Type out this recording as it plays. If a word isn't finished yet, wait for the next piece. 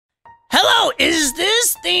Oh, is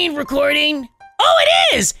this thing recording? Oh,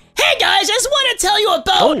 it is! Hey guys, I just want to tell you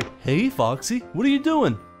about... Oh, hey Foxy, what are you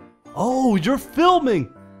doing? Oh, you're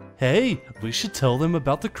filming! Hey, we should tell them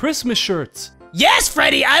about the Christmas shirts. Yes,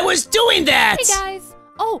 Freddy, I was doing that! Hey guys!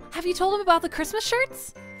 Oh, have you told them about the Christmas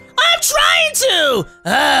shirts? I'm trying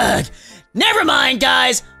to! Never mind,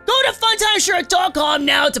 guys. Go to funtimeshirt.com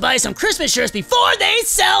now to buy some Christmas shirts before they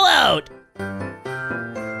sell out!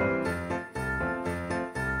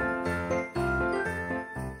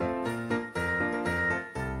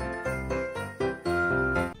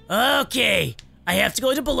 Okay, I have to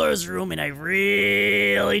go to Blur's room, and I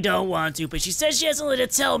really don't want to, but she says she has something to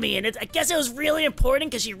tell me, and I guess it was really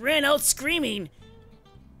important because she ran out screaming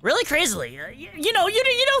really crazily. You know, you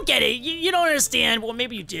don't get it. You don't understand. Well,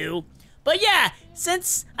 maybe you do. But yeah,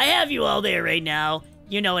 since I have you all there right now,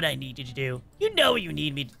 you know what I need you to do. You know what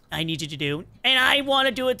I need you to do, and I want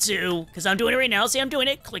to do it too, because I'm doing it right now. See, I'm doing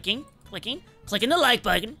it. Clicking the like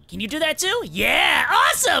button. Can you do that too? Yeah,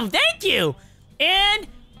 awesome. Thank you. And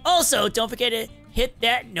also, don't forget to hit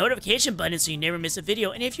that notification button so you never miss a video.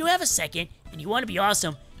 And if you have a second and you want to be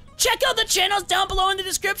awesome, check out the channels down below in the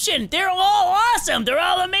description. They're all awesome. They're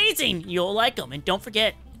all amazing. You'll like them. And don't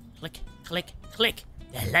forget, click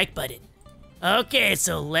that like button. Okay,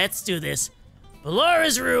 so let's do this.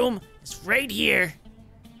 Belora's room is right here.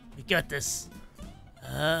 We got this.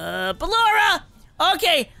 Belora!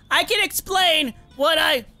 Okay, I can explain what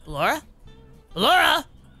Belora? Belora,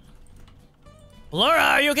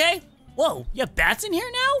 are you okay? Whoa, you have bats in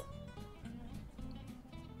here now?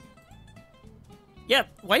 Yeah,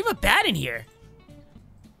 why do you have a bat in here?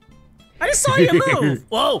 I just saw you move.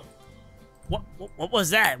 Whoa. What was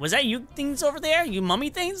that? Was that you things over there? You mummy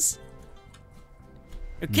things?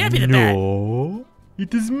 It can't be the bat. No,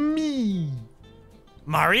 it is me.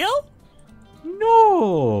 Mario?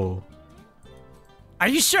 No. Are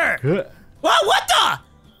you sure? Whoa, what the?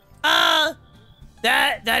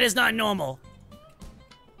 That is not normal.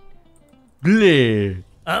 Bleh.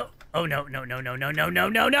 Oh no,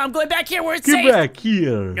 I'm going back here where it's Get safe. back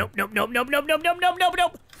here. Nope.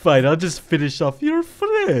 Fine, I'll just finish off your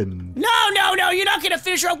friend. No, you're not gonna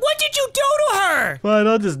finish her off. What did you do to her? Fine,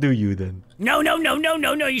 I'll just do you then. No,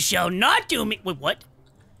 you shall not do me. Wait, what?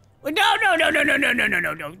 No.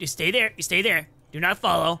 You stay there. Do not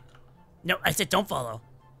follow. No, I said don't follow.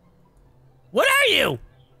 What are you?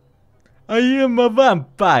 I am a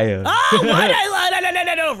vampire. Oh, what?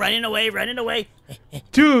 No. Running away.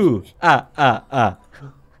 Two.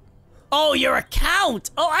 Oh, your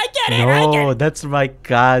account. Oh, I get it. No, that's my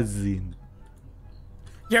cousin.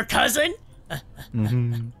 Your cousin?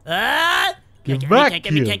 Get back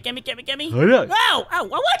Get me. Hold on. Ow,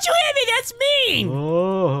 why'd you hit me? That's mean.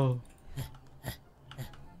 Oh.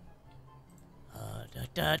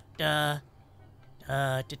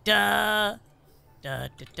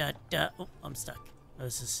 Oh, I'm stuck. Oh,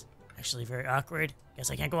 this is actually very awkward.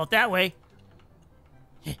 Guess I can't go out that way.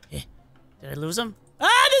 Did I lose him?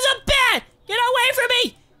 Ah, there's a bat! Get away from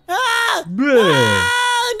me! Ah!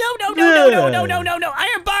 No.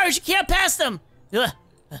 Iron bars, you can't pass them.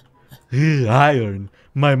 Iron,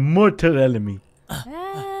 my mortal enemy.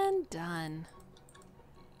 And done.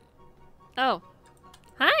 Oh.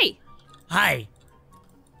 Hi. Hi.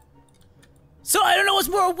 So I don't know what's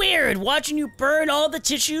more weird, watching you burn all the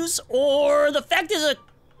tissues, or the fact there's a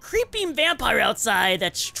creeping vampire outside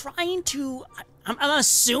that's trying to, I'm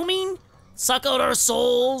assuming, suck out our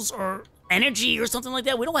souls or energy or something like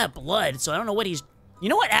that. We don't have blood, so I don't know what he's... You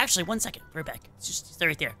know what? Actually, 1 second. Right back. Just stay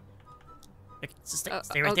right there. Okay,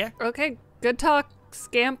 stay right there. Okay, good talk,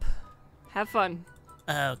 scamp. Have fun.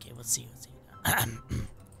 Okay, let's see.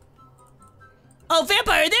 Oh,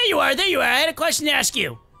 vampire, there you are. I had a question to ask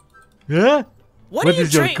you. Huh? What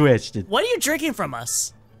is your question? What are you drinking from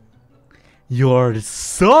us? Your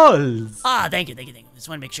souls. Ah, thank you. Just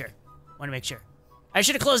want to make sure. I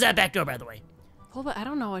should have closed that back door, by the way. Well, but I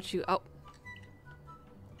don't know what you... Oh.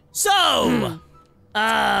 So,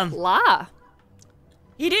 La.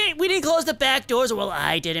 we didn't close the back doors. Well,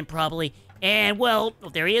 I didn't probably. And well,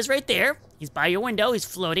 there he is right there. He's by your window. He's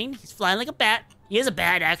floating. He's flying like a bat. He is a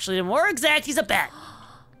bat, actually. To be more exact, he's a bat.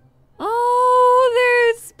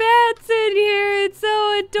 Oh, there's bats in here. It's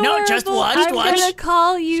so adorable. No, just watch. I'm gonna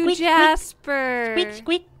call you Squeak, Jasper.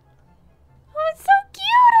 Squeak. Oh, it's so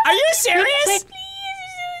cute. Are you serious? Please.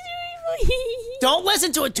 Don't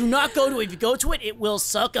listen to it. Do not go to it. If you go to it, it will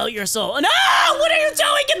suck out your soul. No! What are you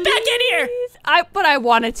doing? Get back in here! But I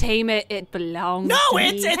want to tame it. It belongs to me.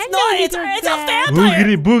 It's not. It's a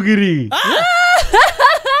vampire. Boogity. Ah!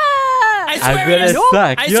 I swear I'm gonna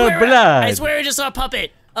suck your blood. I swear I just saw a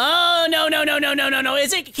puppet. Oh, no.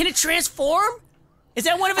 Can it transform? Is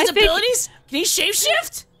that one of his abilities? Can he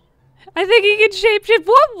shapeshift? I think he can shapeshift.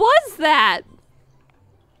 What was that?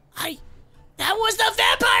 That was the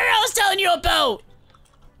vampire I was telling you about.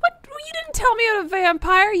 What? You didn't tell me about a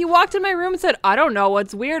vampire. You walked in my room and said, I don't know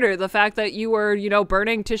what's weirder, the fact that you were,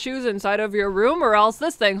 burning tissues inside of your room or else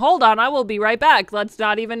this thing. Hold on, I will be right back. Let's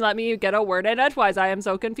not even let me get a word in edgewise. I am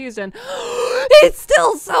so confused and it's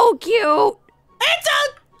still so cute. It's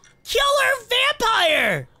a killer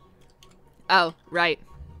vampire. Oh, right.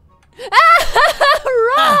 Run!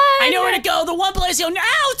 I know where to go. The one place you'll...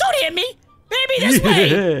 Ow, don't hit me. Maybe this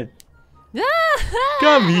way.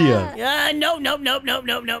 Come here. No.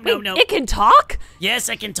 It can talk? Yes,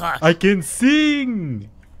 I can talk. I can sing.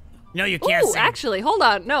 No, you can't sing. Actually, hold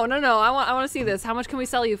on. No. I want to see this. How much can we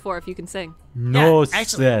sell you for if you can sing? No actually-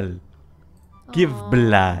 sell. Give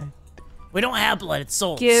blood. We don't have blood. It's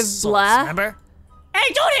souls. Give Souls, blood? remember?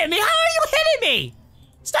 Hey, don't hit me. How are you hitting me?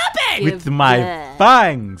 Stop it. Give With my blood.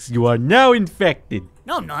 fangs, you are now infected.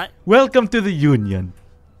 No, I'm not. Welcome to the Union.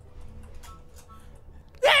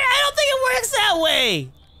 I don't think it works that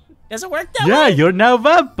way. Does it work that Yeah, way? you're now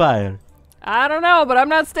vampire. I don't know, but I'm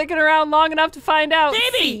not sticking around long enough to find out.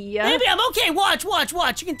 Maybe. See ya. Maybe I'm okay. Watch.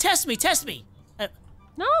 You can test me.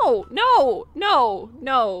 No.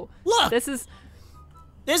 Look. This is...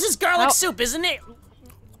 This is garlic How- soup, isn't it?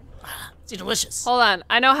 It's delicious. Hold on.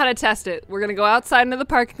 I know how to test it. We're going to go outside into the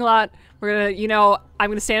parking lot. We're going to, I'm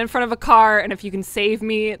going to stand in front of a car, and if you can save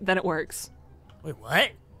me, then it works. Wait,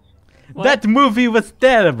 what? That movie was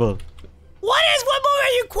terrible. What movie are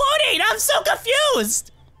you quoting? I'm so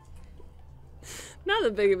confused. Not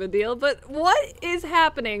that big of a deal, but what is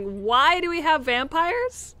happening? Why do we have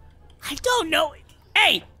vampires? I don't know.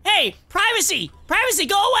 Hey, privacy,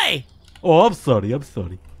 go away. Oh, I'm sorry.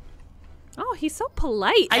 Oh, he's so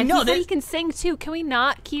polite. I and know he said that- he can sing too. Can we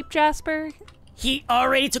not keep Jasper? He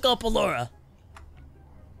already took out Ballora.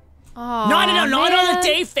 Oh, Not on man. the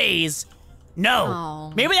day phase. No.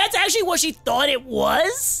 Oh. Maybe that's actually what she thought it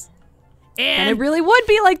was. And it really would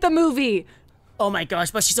be like the movie. Oh my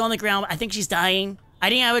gosh, but she's on the ground. I think she's dying. I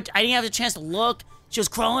didn't have a chance to look. She was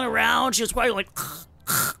crawling around. She was probably like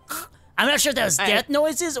I'm not sure if that was death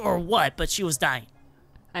noises or what, but she was dying.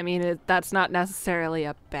 I mean, that's not necessarily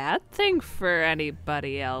a bad thing for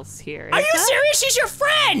anybody else here. Are is you it? serious? She's your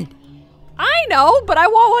friend. I know, but I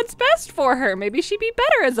want what's best for her. Maybe she'd be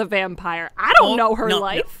better as a vampire. I don't know her no,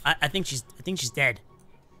 life. No, I think she's dead.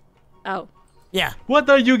 Oh. Yeah. What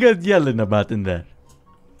are you guys yelling about in there?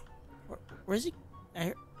 Where is he?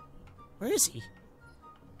 Where is he?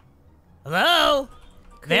 Hello?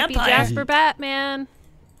 Creepy Vampire. Jasper Batman.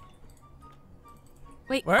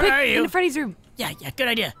 Wait, Where quick, are you? into Freddy's room. Yeah, good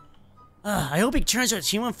idea. I hope he turns to its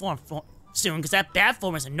human form soon, because that bat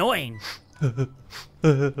form is annoying.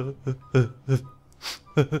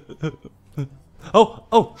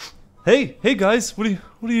 Oh, hey guys, what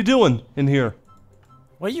are you doing in here?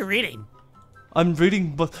 What are you reading? I'm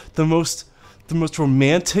reading the most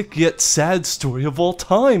romantic yet sad story of all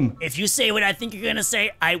time. If you say what I think you're gonna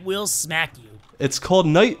say, I will smack you. It's called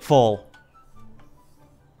Nightfall.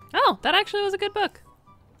 Oh, that actually was a good book.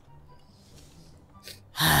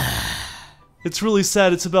 It's really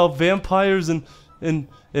sad. It's about vampires and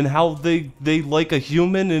how they like a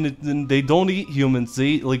human and they don't eat humans. They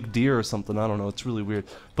eat like deer or something. I don't know. It's really weird.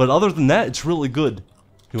 But other than that, it's really good.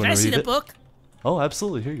 You Can want I to see read the it? book? Oh,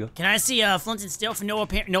 absolutely. Here you go. Can I see Flint and Steel for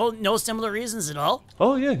no similar reasons at all?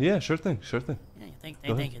 Oh yeah, sure thing. Yeah,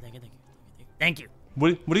 thank you.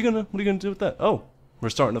 What are you gonna do with that? Oh, we're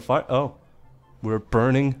starting a fire. Oh, we're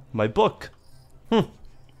burning my book.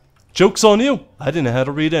 Joke's on you. I didn't know how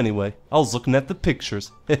to read anyway. I was looking at the pictures.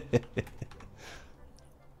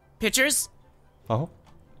 Pictures? Uh-huh.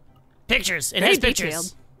 Pictures. It Very has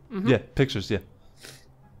pictures. detailed. Yeah, pictures, yeah.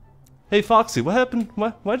 Hey, Foxy, what happened?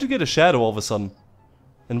 Why'd you get a shadow all of a sudden?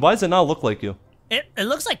 And why does it not look like you? It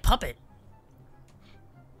looks like Puppet.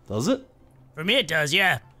 Does it? For me, it does.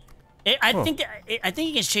 Yeah. I think it can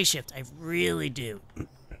shapeshift. I really do.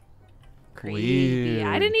 Creepy. I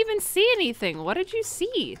Weird. didn't even see anything. What did you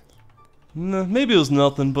see? Nah, maybe it was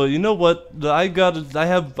nothing, but you know what? I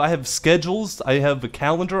have schedules, I have a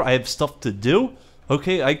calendar, I have stuff to do.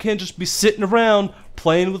 Okay, I can't just be sitting around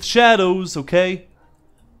playing with shadows, okay?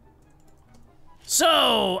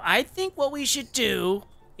 So I think what we should do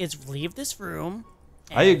is leave this room.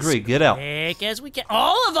 I agree, get out. Quick as we can.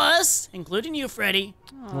 All of us, including you, Freddy.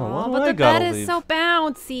 Oh, why do but I the gotta bed is leave? so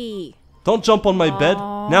bouncy. Don't jump on my bed.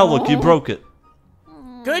 Now look, you broke it.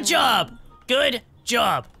 Good job. Good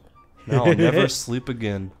job. Now I'll never sleep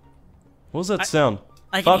again. What was that sound?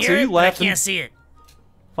 I can Foxy, hear are it, you but I laughing? can't see it.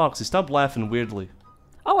 Foxy, stop laughing weirdly.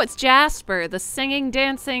 Oh, it's Jasper, the singing,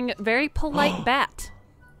 dancing, very polite bat.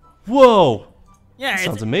 Whoa! Yeah,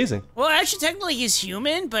 Sounds amazing. well, actually, technically he's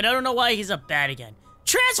human, but I don't know why he's a bat again. Or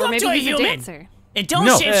Transform maybe to a he's a human, dancer. and don't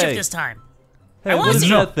No. shapeshift Hey. this time. Hey, I what wanna is see-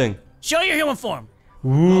 that thing? Show your human form.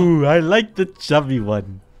 Ooh, I like the chubby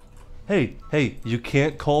one. Hey, you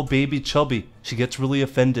can't call baby chubby. She gets really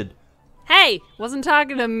offended. Hey, wasn't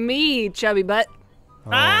talking to me, chubby butt.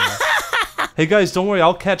 Hey guys, don't worry,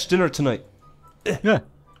 I'll catch dinner tonight. Yeah.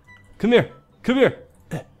 Come here.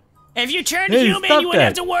 If you turned Hey, human, stop you wouldn't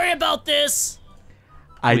have that. to worry about this.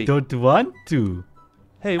 I Wait. don't want to.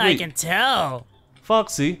 Hey, I wait. can tell.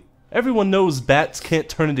 Foxy, everyone knows bats can't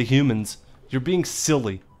turn into humans. You're being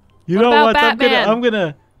silly. You What know about what?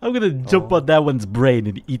 Batman? I'm gonna jump on that one's brain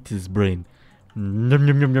and eat his brain. Nom,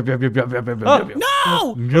 nom, nom, nom, nom, nom, nom, nom, nom, nom.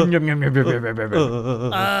 No! Nom, nom, nom, nom, nom, nom, nom,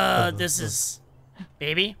 nom. This is...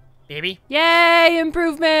 Baby? Yay,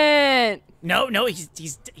 improvement! No, he's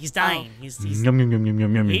dying. He's Nom, nom, nom, nom,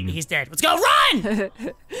 nom, nom, nom. he's dead. Let's go, run!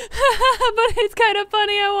 But it's kind of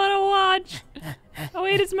funny, I want to watch. Oh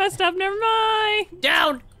wait, it's messed up, never mind.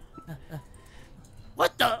 Down!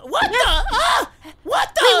 What the? What the? Ah!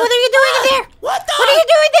 What the? Wait, what are you doing in there? What the? What are you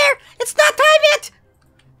doing there? It's not time yet.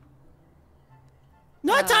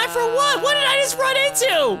 Not time for what? What did I just run into?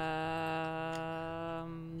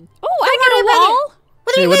 Oh, I worry get a about wall.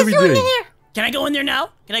 What are Hey, you what guys are we doing in doing? here? Can I go in there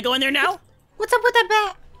now? What's up with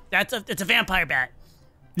that It's a vampire bat.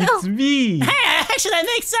 It's me. Hey, actually, that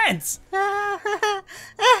makes sense. bat?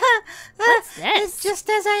 What's this? It's just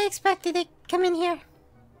as I expected it. Come in here.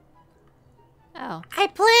 Oh. I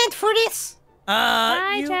planned for this.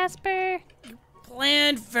 Hi, You Jasper.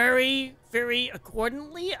 planned very, very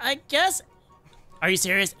accordingly, I guess. Are you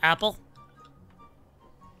serious, Apple?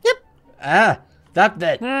 Stop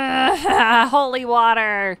that. Holy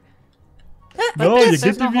water. No, Yes, you're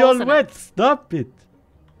there's getting no me holes all in it. wet. Stop it.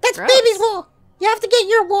 That's Gross. baby's wool. You have to get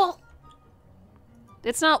your wool.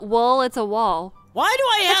 It's not wool, it's a wall. Why do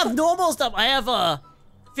I have normal stuff? I have a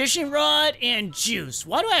fishing rod and juice.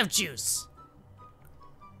 Why do I have juice?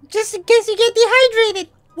 Just in case you get dehydrated.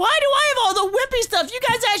 Why do I have all the whippy stuff? You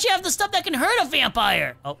guys actually have the stuff that can hurt a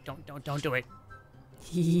vampire. Oh, don't do it.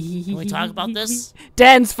 Can we talk about this?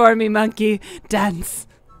 Dance for me, monkey. Dance.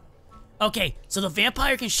 Okay, so the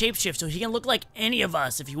vampire can shapeshift, so he can look like any of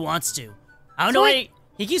us if he wants to. I don't So know wait, why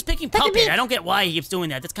he keeps picking that could Puppet. be- I don't get why he keeps doing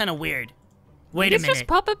that. That's kind of weird. Wait a It's just minute.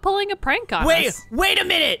 Puppet pulling a prank on Wait, us. wait a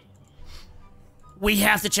minute. We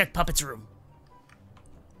have to check Puppet's room.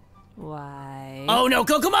 Why? Oh no!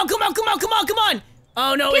 Come on!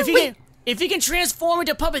 Oh no! If he can transform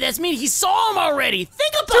into Puppet, that's mean he saw him already.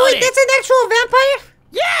 Think about So wait, it. that's an actual vampire?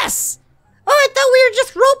 Yes. Oh, I thought we were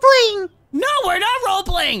just role playing. No, we're not role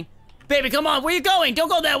playing. Baby, come on. Where you going? Don't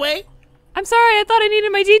go that way. I'm sorry, I thought I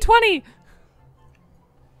needed my D20.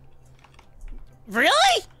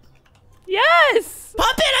 Really? Yes!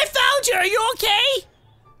 Puppet, I found you. Are you okay?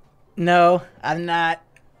 No, I'm not.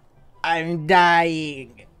 I'm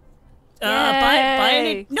dying. By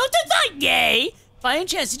any... Yay. No, that's not yay. By any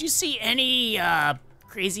chance, did you see any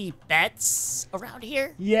crazy bats around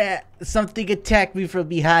here? Yeah, something attacked me from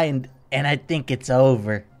behind, and I think it's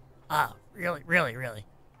over. Oh, really?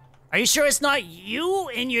 Are you sure it's not you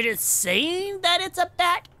and you're just saying that it's a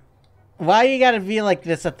bat? Why you gotta be like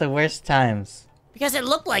this at the worst times? Because it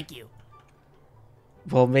looked like you.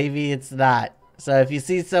 Well, maybe it's not. So if you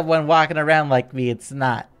see someone walking around like me, it's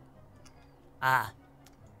not. Ah.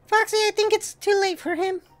 Foxy, I think it's too late for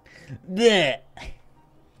him. Bleh.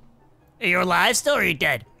 Are you alive still or are you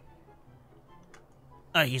dead?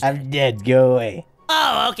 Oh, he's dead. I'm dead. Go away.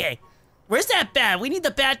 Oh, okay. Where's that bat? We need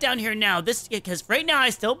the bat down here now. Because right now I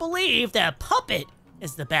still believe that Puppet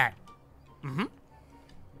is the bat. Then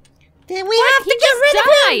we have He to get rid of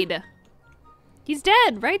him. died. He's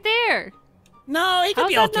dead, right there. No, he could How's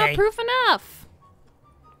be that okay. not proof enough?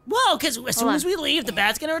 Well, because as soon on. as we leave, the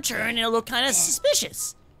bat's gonna return and it'll look kind of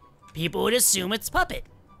suspicious. People would assume it's Puppet.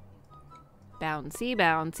 Bouncy,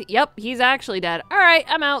 bouncy. Yep, he's actually dead. All right,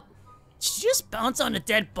 I'm out. Did you just bounce on a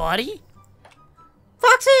dead body?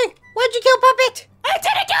 Foxy, why'd you kill Puppet? I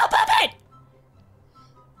didn't kill Puppet!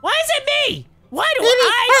 Why is it me? Why do Baby,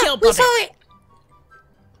 I kill we Puppet? saw it.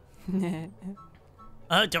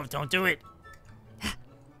 Oh, don't do it.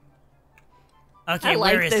 Okay, I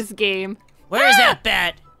like where is this game. where is that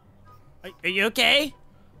bat? Are you okay?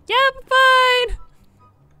 Yep, fine.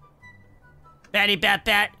 Batty bat.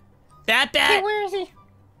 Bat Okay, bat. where is he?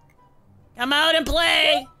 Come out and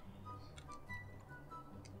play.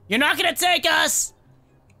 You're not gonna take us.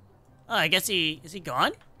 Oh, I guess is he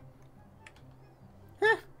gone?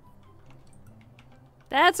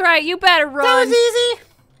 That's right, you better That run. was easy.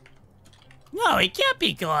 No, he can't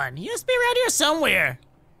be gone. He must be around here somewhere.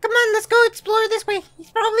 Come on, let's go explore this way. He's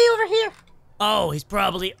probably over here. Oh, he's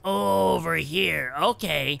probably over here.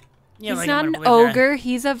 Okay. Yeah, He's like, not I'm an gonna believe that. ogre,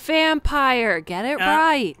 he's a vampire. Get it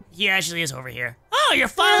right. He actually is over here. Oh, you're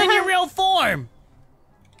finally in your real form.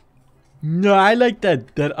 No, I like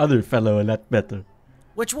that other fellow a lot better.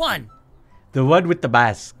 Which one? The one with the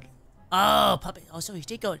mask. Oh, Puppet. Oh, so he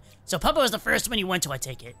did go. So Puppet was the first one you went to, I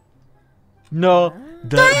take it. No,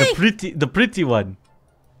 the pretty one.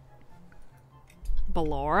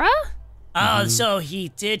 Ballora? Oh, so he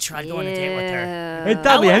did try to go on a date with her. Hey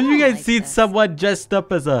Tommy, I have you don't guys like seen this. someone dressed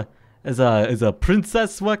up as a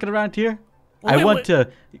princess walking around here? Wait, I want wait.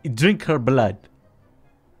 to drink her blood.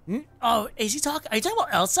 Oh, is he talking? Are you talking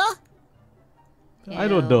about Elsa? I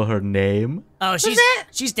don't know her name. Oh, that?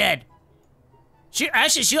 she's dead. She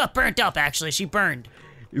got burnt up. Actually, she burned.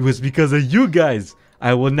 It was because of you guys.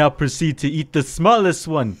 I will now proceed to eat the smallest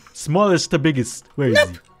one. Smallest to biggest. Where is he?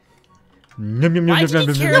 Yum, yum, Why yum, did yum, you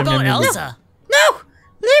yum, care yum, about yum, yum. Elsa? No!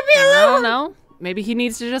 Leave me I alone! don't know. Maybe he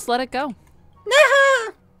needs to just let it go.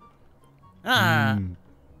 No! Ah.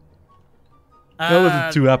 That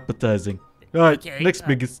wasn't too appetizing. Alright, okay, next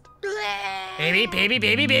biggest. Baby,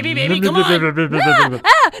 come on.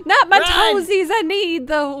 Ah, not my Run. toesies. I need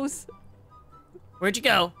those. Where'd you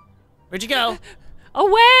go? Where'd you go?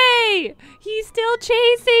 Away! He's still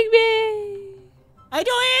chasing me. I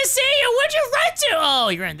don't even see you. Where'd you run to? Oh,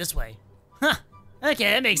 you ran this way. Huh. Okay,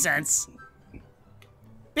 that makes sense.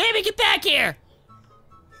 Baby, get back here.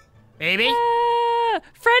 Baby. Ah,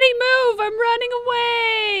 Freddy, move! I'm running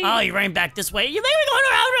away. Oh, you're running back this way. You think we're going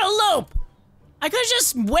around in a loop? I could have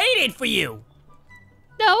just waited for you.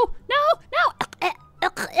 No.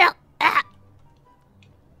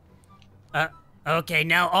 Okay,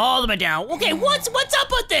 now all of them are down. Okay, what's up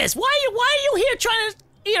with this? Why are you here trying to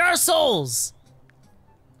eat our souls?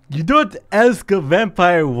 You don't ask a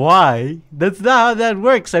vampire why. That's not how that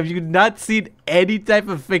works. Have you not seen any type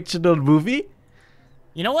of fictional movie?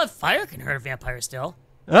 You know what? Fire can hurt a vampire still.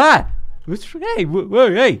 Ah! Hey,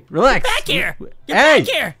 hey, relax. Get back here. Get Hey, back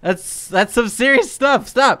here. that's some serious stuff.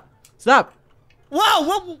 Stop.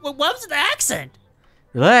 Whoa, what was the accent?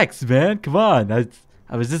 Relax, man. Come on.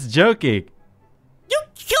 I was just joking. You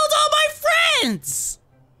killed all my friends.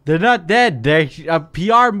 They're not dead. They're a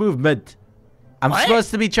PR movement. I'm What?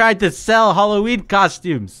 supposed to be trying to sell Halloween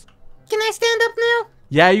costumes. Can I stand up now?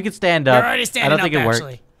 Yeah, you can stand You're up. already I standing don't up, think it worked.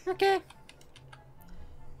 actually. Okay.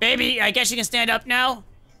 Baby, I guess you can stand up now.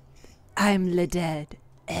 I'm the dead.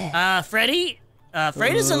 Freddy?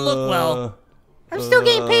 Freddy doesn't look well. I'm still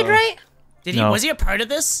getting paid, right? No. Was he a part of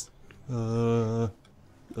this? Well,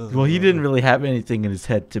 he didn't really have anything in his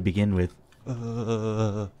head to begin with.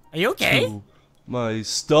 Are you okay? My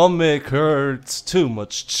stomach hurts. Too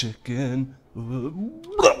much chicken.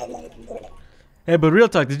 Hey, but real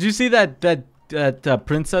talk, did you see that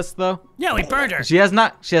princess though? Yeah, we burned her. She has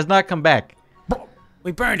not come back.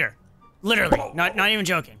 We burned her. Literally. Not even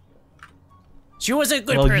joking. She wasn't a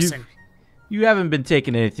good Well, person. You haven't been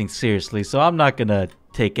taking anything seriously, so I'm not gonna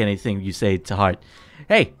take anything you say to heart.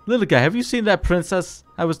 Hey, little guy, have you seen that princess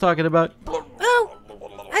I was talking about? Oh,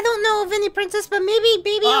 I don't know of any princess, but maybe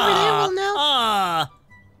baby over there will know.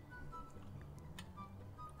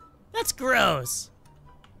 That's gross.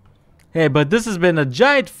 Hey, but this has been a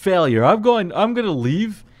giant failure. I'm gonna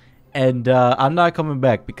leave, and I'm not coming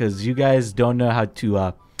back because you guys don't know how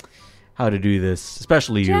to do this,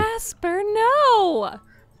 especially you. Jasper, no.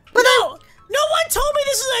 But no one told me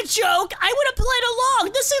this was a joke. I would have played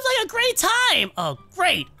along. This seems like a great time. Oh,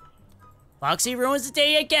 great. Foxy ruins the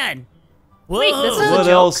day again. Whoa. Wait, this is What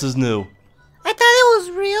else is new? I thought it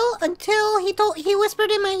was real until he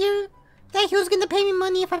whispered in my ear that he was gonna pay me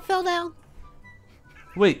money if I fell down.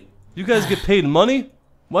 Wait, you guys get paid money?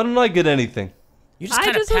 Why don't I get anything? You just I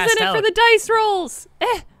kind of just was passed in it out. for the dice rolls.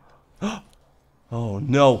 Oh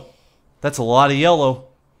no, that's a lot of yellow.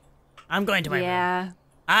 I'm going to my room. Yeah.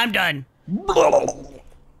 I'm done.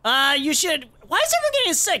 You should. Why is everyone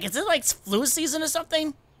getting sick? Is it like flu season or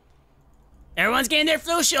something? Everyone's getting their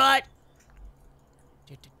flu shot.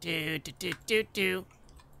 Do.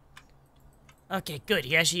 Okay, good.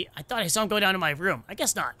 I thought I saw him go down to my room. I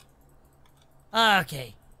guess not.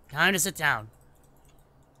 Okay, time to sit down.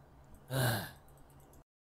 Oh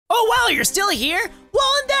wow, you're still here?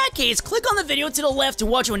 Well, in that case, click on the video to the left to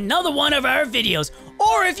watch another one of our videos.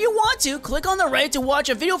 Or if you want to, click on the right to watch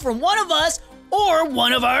a video from one of us or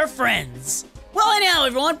one of our friends. Well, anyhow,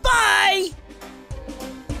 everyone, bye!